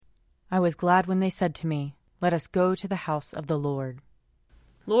I was glad when they said to me, "Let us go to the house of the Lord."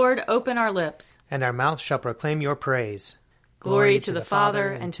 Lord, open our lips, and our mouth shall proclaim your praise. Glory to the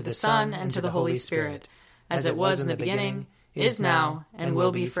Father, and to the Son, and to the Holy Spirit, as it was in the beginning, is now, and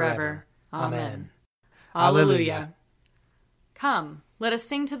will be forever. Amen. Alleluia. Come, let us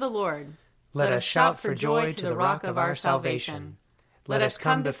sing to the Lord. Let us shout for joy to the rock of our salvation. Let us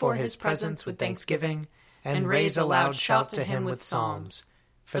come before his presence with thanksgiving, and raise a loud shout to him with psalms.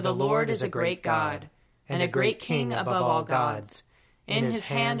 For the Lord is a great God, and a great King above all gods. In his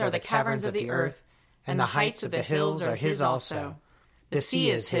hand are the caverns of the earth, and the heights of the hills are his also. The sea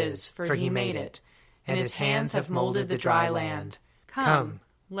is his, for he made it, and his hands have molded the dry land. Come,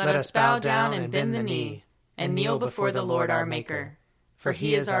 let us bow down and bend the knee, and kneel before the Lord our Maker. For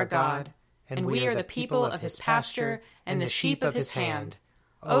he is our God, and we are the people of his pasture and the sheep of his hand.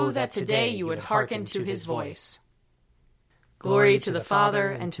 Oh, that today you would hearken to his voice. Glory to the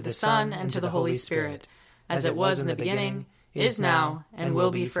Father, and to the Son, and to the Holy Spirit, as it was in the beginning, is now, and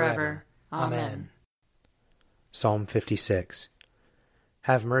will be forever. Amen. Psalm 56.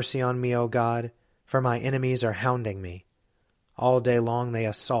 Have mercy on me, O God, for my enemies are hounding me. All day long they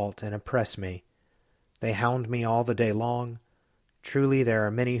assault and oppress me. They hound me all the day long. Truly there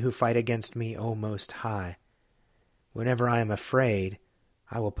are many who fight against me, O Most High. Whenever I am afraid,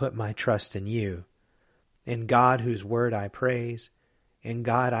 I will put my trust in you. In God whose word I praise, in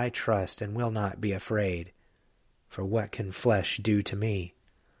God I trust and will not be afraid. For what can flesh do to me?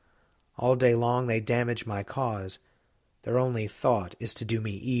 All day long they damage my cause. Their only thought is to do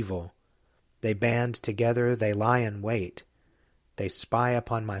me evil. They band together, they lie in wait. They spy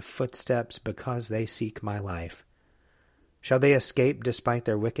upon my footsteps because they seek my life. Shall they escape despite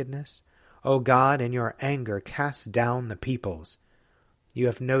their wickedness? O God, in your anger cast down the peoples. You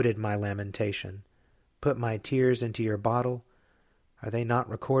have noted my lamentation. Put my tears into your bottle. Are they not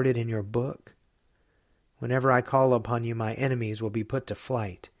recorded in your book? Whenever I call upon you, my enemies will be put to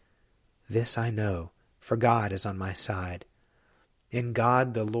flight. This I know, for God is on my side. In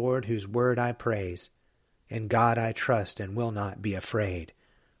God the Lord, whose word I praise, in God I trust and will not be afraid.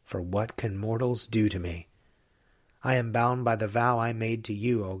 For what can mortals do to me? I am bound by the vow I made to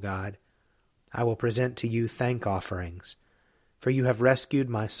you, O God. I will present to you thank offerings. For you have rescued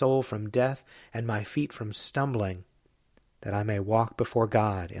my soul from death and my feet from stumbling, that I may walk before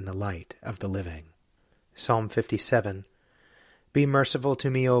God in the light of the living. Psalm 57. Be merciful to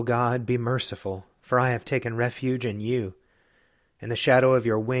me, O God, be merciful, for I have taken refuge in you. In the shadow of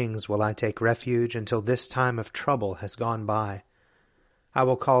your wings will I take refuge until this time of trouble has gone by. I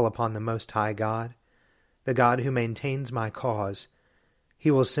will call upon the Most High God, the God who maintains my cause. He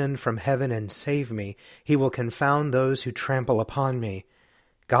will send from heaven and save me. He will confound those who trample upon me.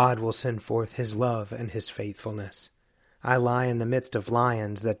 God will send forth his love and his faithfulness. I lie in the midst of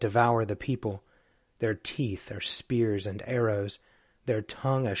lions that devour the people. Their teeth are spears and arrows, their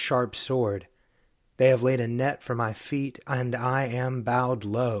tongue a sharp sword. They have laid a net for my feet, and I am bowed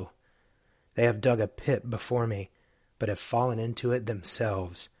low. They have dug a pit before me, but have fallen into it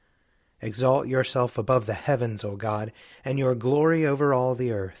themselves. Exalt yourself above the heavens, O God, and your glory over all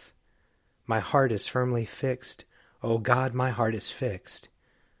the earth. My heart is firmly fixed. O God, my heart is fixed.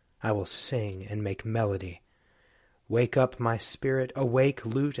 I will sing and make melody. Wake up my spirit, awake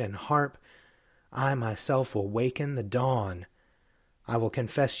lute and harp. I myself will waken the dawn. I will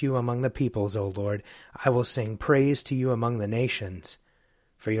confess you among the peoples, O Lord. I will sing praise to you among the nations.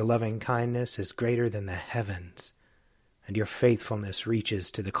 For your loving kindness is greater than the heavens, and your faithfulness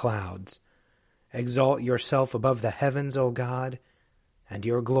reaches to the clouds. Exalt yourself above the heavens, O God, and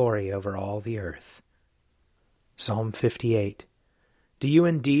your glory over all the earth. Psalm 58. Do you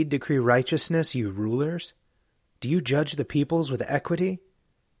indeed decree righteousness, you rulers? Do you judge the peoples with equity?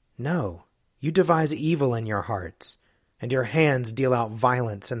 No, you devise evil in your hearts, and your hands deal out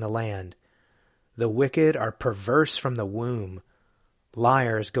violence in the land. The wicked are perverse from the womb.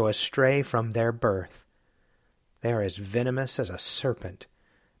 Liars go astray from their birth. They are as venomous as a serpent.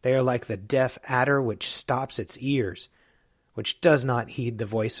 They are like the deaf adder which stops its ears, which does not heed the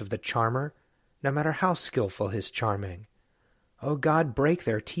voice of the charmer, no matter how skillful his charming. O God, break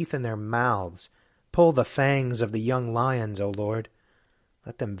their teeth in their mouths. Pull the fangs of the young lions, O Lord.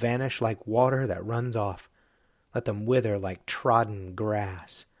 Let them vanish like water that runs off. Let them wither like trodden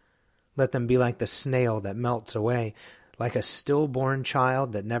grass. Let them be like the snail that melts away, like a stillborn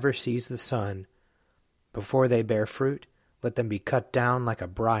child that never sees the sun. Before they bear fruit, let them be cut down like a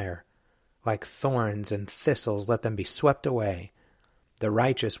briar. Like thorns and thistles, let them be swept away. The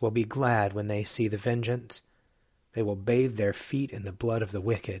righteous will be glad when they see the vengeance. They will bathe their feet in the blood of the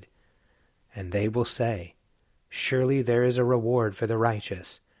wicked. And they will say, Surely there is a reward for the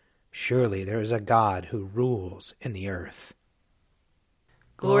righteous. Surely there is a God who rules in the earth.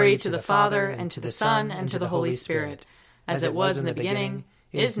 Glory to the Father, and to the Son, and to the Holy Spirit, as it was in the beginning,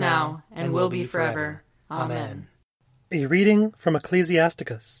 is now, and will be forever. Amen. A reading from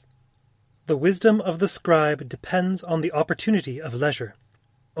Ecclesiasticus. The wisdom of the scribe depends on the opportunity of leisure.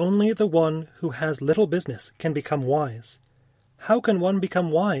 Only the one who has little business can become wise. How can one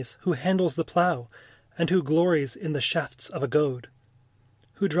become wise who handles the plough, and who glories in the shafts of a goad?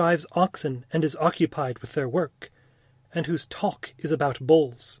 Who drives oxen and is occupied with their work, and whose talk is about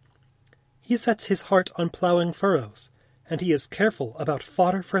bulls. He sets his heart on ploughing furrows, and he is careful about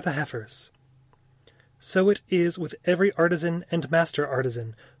fodder for the heifers. So it is with every artisan and master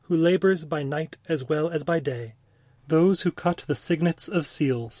artisan, who labors by night as well as by day, those who cut the signets of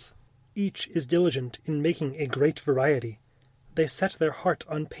seals. Each is diligent in making a great variety. They set their heart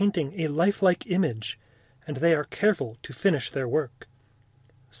on painting a lifelike image, and they are careful to finish their work.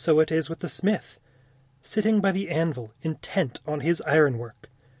 So it is with the smith, sitting by the anvil, intent on his ironwork.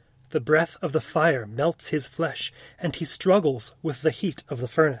 The breath of the fire melts his flesh, and he struggles with the heat of the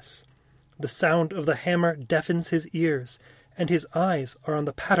furnace. The sound of the hammer deafens his ears, and his eyes are on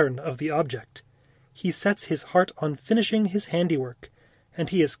the pattern of the object. He sets his heart on finishing his handiwork, and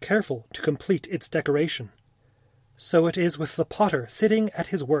he is careful to complete its decoration. So it is with the potter sitting at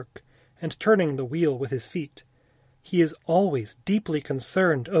his work, and turning the wheel with his feet. He is always deeply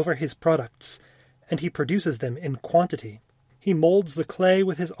concerned over his products, and he produces them in quantity. He molds the clay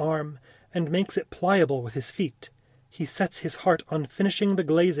with his arm, and makes it pliable with his feet. He sets his heart on finishing the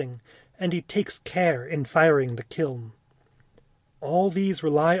glazing, and he takes care in firing the kiln. All these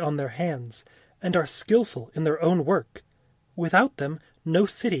rely on their hands, and are skillful in their own work. Without them, no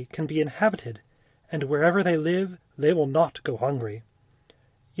city can be inhabited, and wherever they live, they will not go hungry.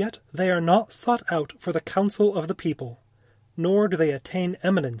 Yet they are not sought out for the counsel of the people, nor do they attain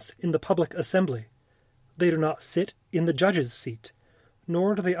eminence in the public assembly. They do not sit in the judge's seat,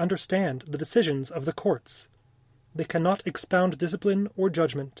 nor do they understand the decisions of the courts. They cannot expound discipline or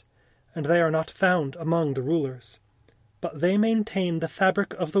judgment, and they are not found among the rulers. But they maintain the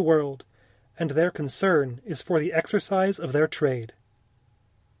fabric of the world, and their concern is for the exercise of their trade.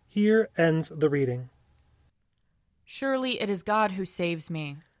 Here ends the reading. Surely it is God who saves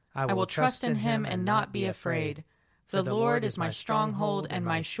me. I will trust in him and not be afraid. For the Lord is my stronghold and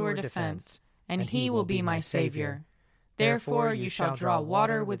my sure defense, and he will be my Savior. Therefore you shall draw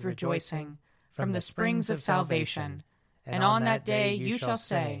water with rejoicing from the springs of salvation. And on that day you shall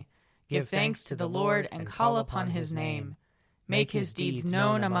say, Give thanks to the Lord and call upon his name. Make his deeds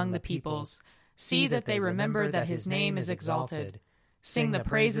known among the peoples. See that they remember that his name is exalted. Sing the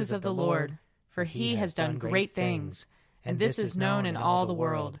praises of the Lord, for he has done great things, and this is known in all the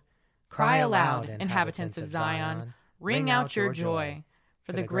world. Cry aloud, inhabitants of Zion, ring out your joy,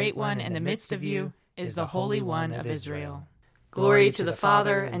 for the great one in the midst of you is the Holy One of Israel. Glory to the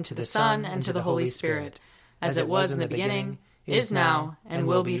Father, and to the Son, and to the Holy Spirit, as it was in the beginning, is now, and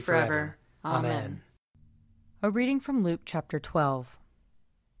will be forever. Amen. A reading from Luke chapter 12.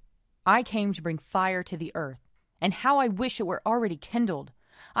 I came to bring fire to the earth, and how I wish it were already kindled.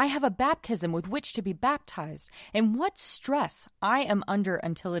 I have a baptism with which to be baptized, and what stress I am under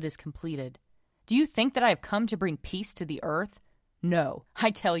until it is completed. Do you think that I have come to bring peace to the earth? No,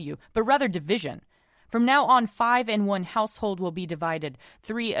 I tell you, but rather division. From now on 5 in one household will be divided,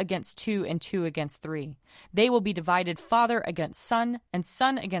 3 against 2 and 2 against 3. They will be divided father against son, and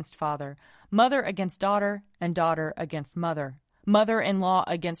son against father, mother against daughter, and daughter against mother, mother-in-law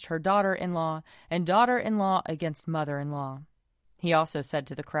against her daughter-in-law, and daughter-in-law against mother-in-law. He also said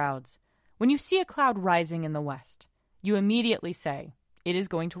to the crowds, When you see a cloud rising in the west, you immediately say, It is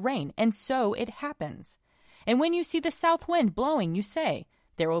going to rain, and so it happens. And when you see the south wind blowing, you say,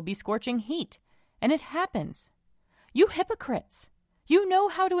 There will be scorching heat, and it happens. You hypocrites! You know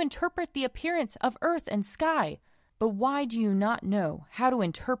how to interpret the appearance of earth and sky, but why do you not know how to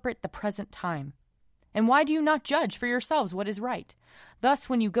interpret the present time? And why do you not judge for yourselves what is right? Thus,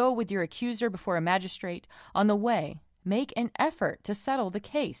 when you go with your accuser before a magistrate, on the way, make an effort to settle the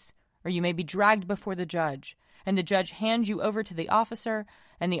case, or you may be dragged before the judge, and the judge hand you over to the officer,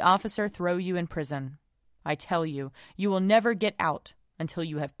 and the officer throw you in prison. I tell you, you will never get out until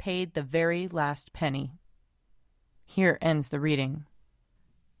you have paid the very last penny. Here ends the reading.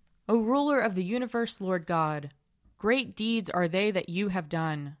 O ruler of the universe, Lord God, great deeds are they that you have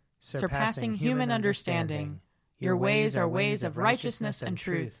done, surpassing human understanding. Your ways are ways of righteousness and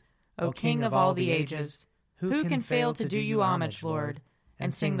truth, O King of all the ages. Who can fail to do you homage, Lord,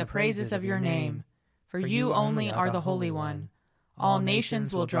 and sing the praises of your name? For you only are the Holy One. All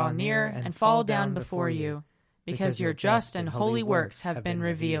nations will draw near and fall down before you, because your just and holy works have been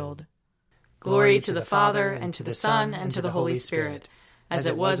revealed. Glory to the Father, and to the Son, and to the Holy Spirit, as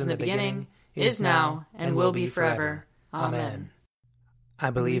it was in the beginning, is now, and will be forever. Amen.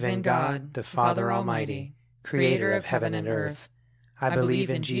 I believe in God, the Father Almighty, creator of heaven and earth. I believe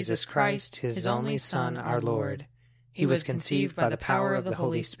in Jesus Christ, his only Son, our Lord. He was conceived by the power of the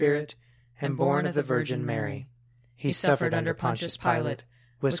Holy Spirit and born of the Virgin Mary. He suffered under Pontius Pilate,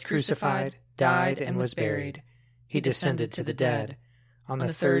 was crucified, died, and was buried. He descended to the dead. On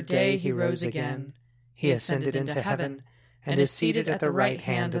the third day he rose again. He ascended into heaven and is seated at the right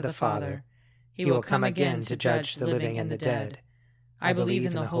hand of the Father. He will come again to judge the living and the dead. I believe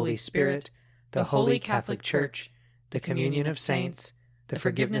in the Holy Spirit, the Holy Catholic Church, the communion of saints, the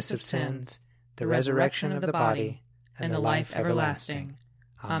forgiveness of sins, the resurrection of the body, and the life everlasting.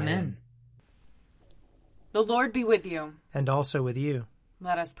 Amen. The Lord be with you. And also with you.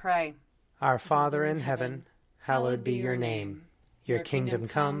 Let us pray. Our Father in heaven, hallowed be your name. Your kingdom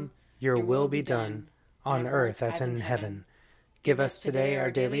come, your will be done, on earth as in heaven. Give us today our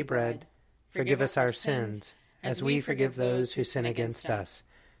daily bread. Forgive us our sins, as we forgive those who sin against us.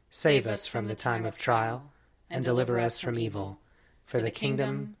 Save us from the time of trial, and deliver us from evil. For the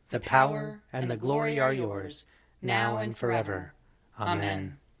kingdom, the power, and the glory are yours, now and forever.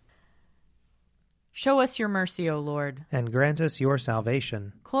 Amen. Show us your mercy, O Lord. And grant us your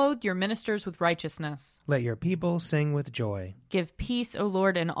salvation. Clothe your ministers with righteousness. Let your people sing with joy. Give peace, O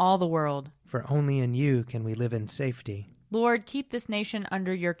Lord, in all the world. For only in you can we live in safety. Lord, keep this nation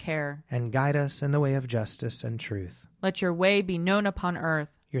under your care. And guide us in the way of justice and truth. Let your way be known upon earth.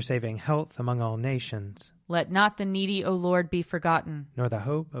 Your saving health among all nations. Let not the needy, O Lord, be forgotten. Nor the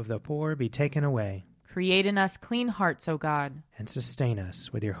hope of the poor be taken away. Create in us clean hearts, O God. And sustain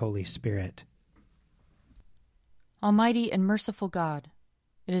us with your Holy Spirit. Almighty and merciful God,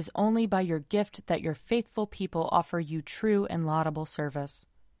 it is only by your gift that your faithful people offer you true and laudable service.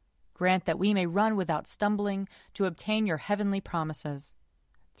 Grant that we may run without stumbling to obtain your heavenly promises.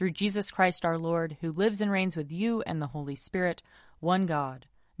 Through Jesus Christ our Lord, who lives and reigns with you and the Holy Spirit, one God,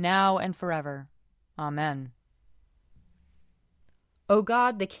 now and forever. Amen. O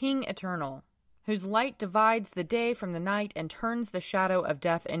God, the King eternal, whose light divides the day from the night and turns the shadow of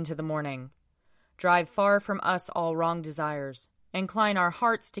death into the morning, drive far from us all wrong desires. Incline our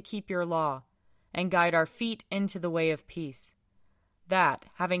hearts to keep your law, and guide our feet into the way of peace, that,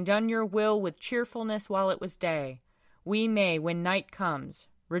 having done your will with cheerfulness while it was day, we may, when night comes,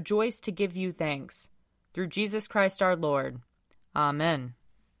 rejoice to give you thanks. Through Jesus Christ our Lord. Amen.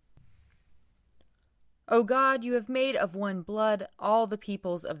 O God, you have made of one blood all the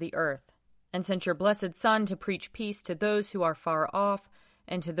peoples of the earth, and sent your blessed Son to preach peace to those who are far off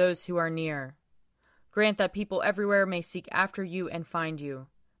and to those who are near. Grant that people everywhere may seek after you and find you.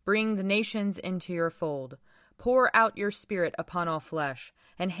 Bring the nations into your fold. Pour out your Spirit upon all flesh,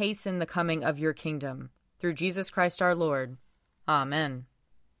 and hasten the coming of your kingdom. Through Jesus Christ our Lord. Amen.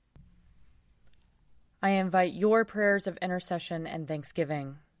 I invite your prayers of intercession and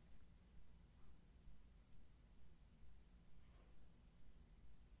thanksgiving.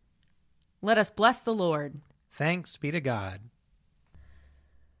 Let us bless the Lord. Thanks be to God.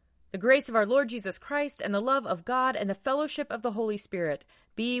 The grace of our Lord Jesus Christ, and the love of God, and the fellowship of the Holy Spirit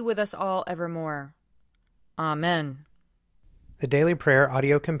be with us all evermore. Amen. The Daily Prayer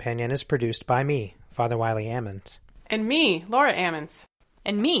audio companion is produced by me, Father Wiley Ammons. And me, Laura Ammons.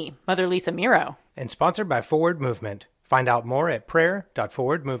 And me, Mother Lisa Miro. And sponsored by Forward Movement. Find out more at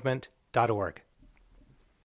prayer.forwardmovement.org.